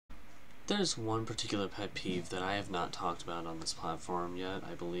There's one particular pet peeve that I have not talked about on this platform yet,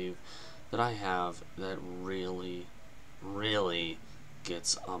 I believe, that I have that really, really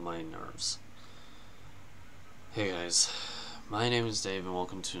gets on my nerves. Hey guys, my name is Dave and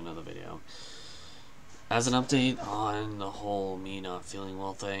welcome to another video. As an update on the whole me not feeling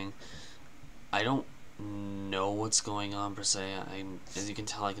well thing, I don't know what's going on per se. As you can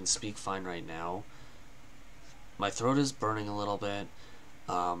tell, I can speak fine right now. My throat is burning a little bit.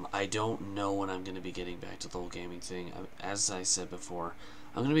 I don't know when I'm going to be getting back to the whole gaming thing. As I said before,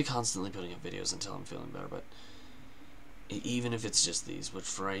 I'm going to be constantly putting up videos until I'm feeling better, but even if it's just these, which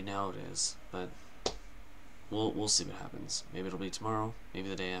for right now it is, but we'll see what happens. Maybe it'll be tomorrow, maybe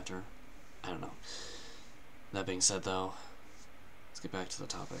the day after. I don't know. That being said, though, let's get back to the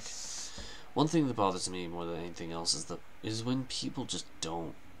topic. One thing that bothers me more than anything else is when people just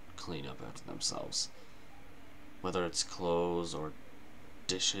don't clean up after themselves. Whether it's clothes or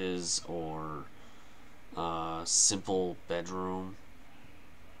dishes or simple bedroom,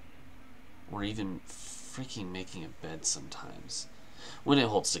 or even freaking making a bed sometimes, when it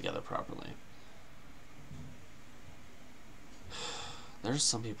holds together properly. There's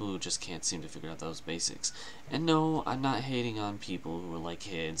some people who just can't seem to figure out those basics. And no, I'm not hating on people who are like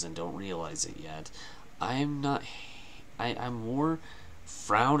kids and don't realize it yet. I'm more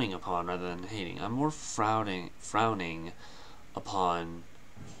frowning upon rather than hating. I'm more frowning upon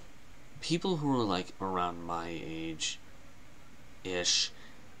people who are like around my age-ish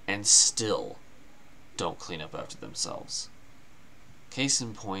and still don't clean up after themselves. Case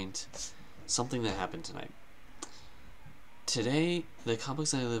in point, something that happened tonight. Today, the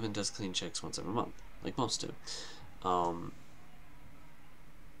complex I live in does clean checks once every month, like most do. Mine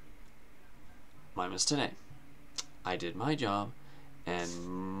was today. I did my job,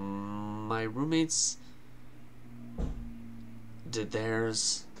 and my roommates did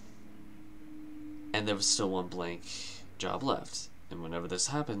theirs, and there was still one blank job left. And whenever this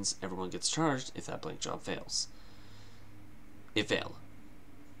happens, everyone gets charged if that blank job fails. It failed.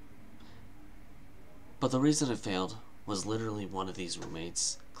 But the reason it failed was literally one of these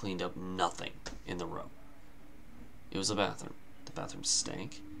roommates cleaned up nothing in the room. It was a bathroom. The bathroom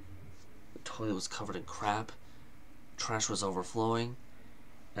stank. The toilet was covered in crap. Trash was overflowing.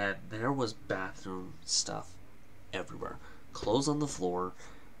 And there was bathroom stuff everywhere. Clothes on the floor.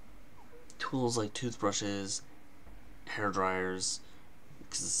 Tools like toothbrushes, hair dryers,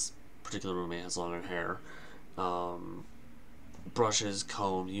 because this particular roommate has longer hair. Brushes,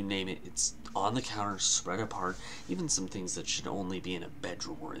 comb, you name it, it's on the counter, spread apart. Even some things that should only be in a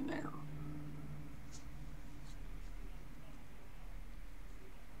bedroom were in there.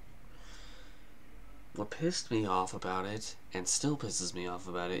 What pissed me off about it, and still pisses me off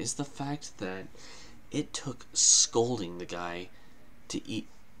about it, is the fact that it took scolding the guy to eat.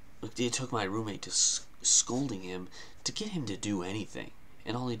 It took my roommate to scolding him to get him to do anything.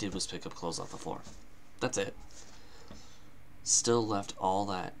 And all he did was pick up clothes off the floor. That's it. Still left all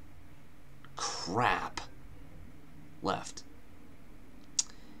that crap left.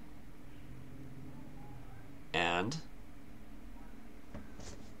 And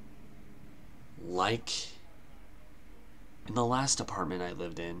like in the last apartment I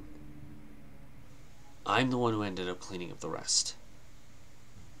lived in, I'm the one who ended up cleaning up the rest.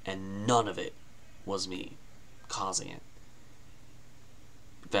 And none of it was me causing it.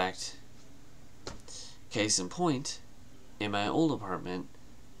 In fact, case in point, in my old apartment,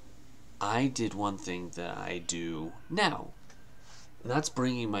 I did one thing that I do now. And that's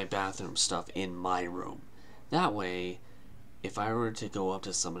bringing my bathroom stuff in my room. That way, if I were to go up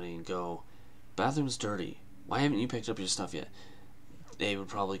to somebody and go, "Bathroom's dirty, why haven't you picked up your stuff yet?" They would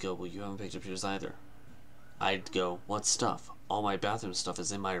probably go, "Well, you haven't picked up yours either." I'd go, "What stuff? All my bathroom stuff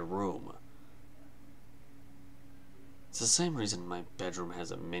is in my room." It's the same reason my bedroom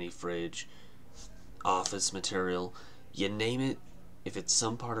has a mini fridge, office material, you name it. If it's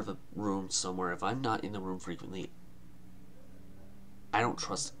some part of a room somewhere, if I'm not in the room frequently, I don't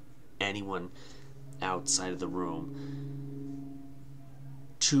trust anyone outside of the room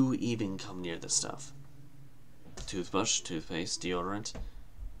to even come near this stuff. Toothbrush, toothpaste, deodorant,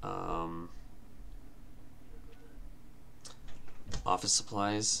 office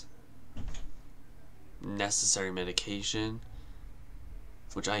supplies, necessary medication,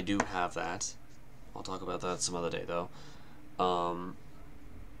 which I do have that. I'll talk about that some other day, though.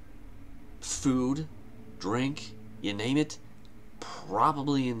 Food, drink, you name it,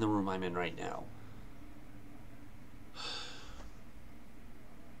 probably in the room I'm in right now.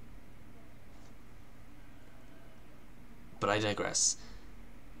 But I digress.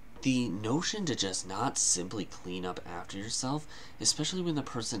 the notion to just not simply clean up after yourself, especially when the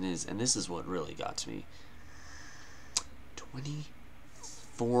person is, and this is what really got to me,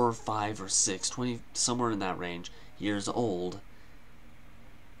 24, 5, or 6, 20, somewhere in that range, years old,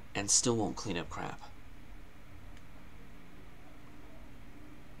 and still won't clean up crap.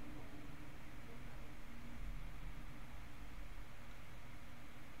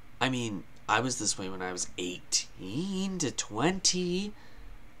 I mean, I was this way when I was 18 to 20.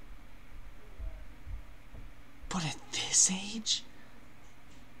 But at this age,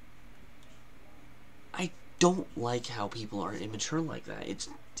 I don't like how people are immature like that.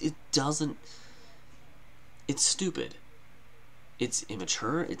 It doesn't... It's stupid. It's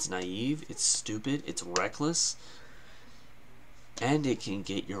immature, it's naive, it's stupid, it's reckless, and it can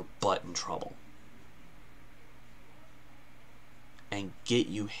get your butt in trouble. And get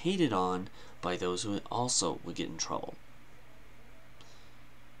you hated on by those who also would get in trouble.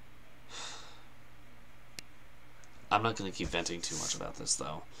 I'm not going to keep venting too much about this,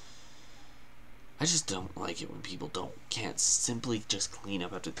 though. I just don't like it when people can't simply just clean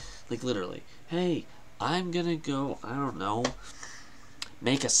up after... Like, literally, hey, I'm going to go, I don't know,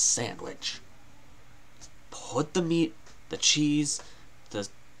 make a sandwich. Put the meat, the cheese, the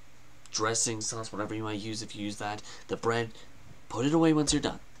dressing, sauce, whatever you might use if you use that, the bread... Put it away once you're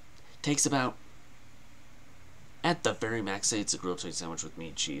done. Takes about, at the very max, say it's a grilled chicken sandwich with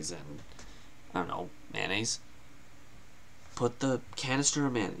meat, cheese, and, I don't know, mayonnaise. Put the canister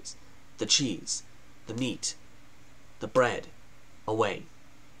of mayonnaise, the cheese, the meat, the bread, away.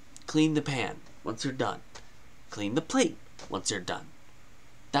 Clean the pan once you're done. Clean the plate once you're done.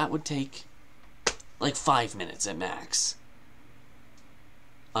 That would take, like, 5 minutes at max.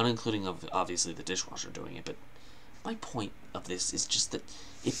 Unincluding, obviously, the dishwasher doing it, but... My point of this is just that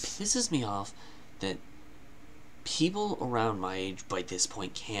it pisses me off that people around my age by this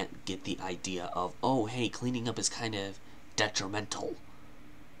point can't get the idea of, oh, hey, cleaning up is kind of detrimental.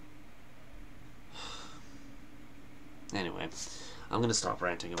 Anyway, I'm going to stop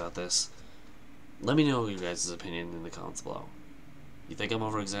ranting about this. Let me know your guys' opinion in the comments below. You think I'm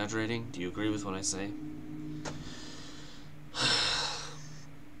over-exaggerating? Do you agree with what I say?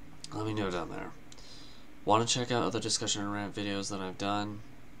 Let me know down there. Want to check out other discussion and rant videos that I've done,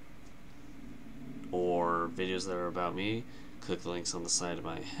 or videos that are about me? Click the links on the side of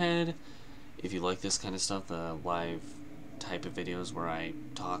my head. If you like this kind of stuff, the live type of videos where I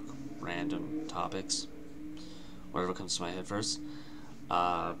talk random topics, whatever comes to my head first,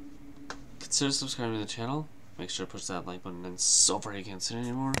 consider subscribing to the channel. Make sure to push that like button, and so far you can't see it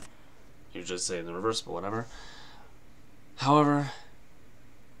anymore. You just say it in the reverse, but whatever. However,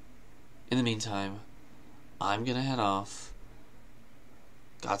 in the meantime, I'm gonna head off.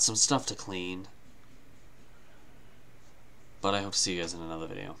 Got some stuff to clean. But I hope to see you guys in another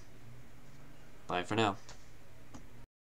video. Bye for now.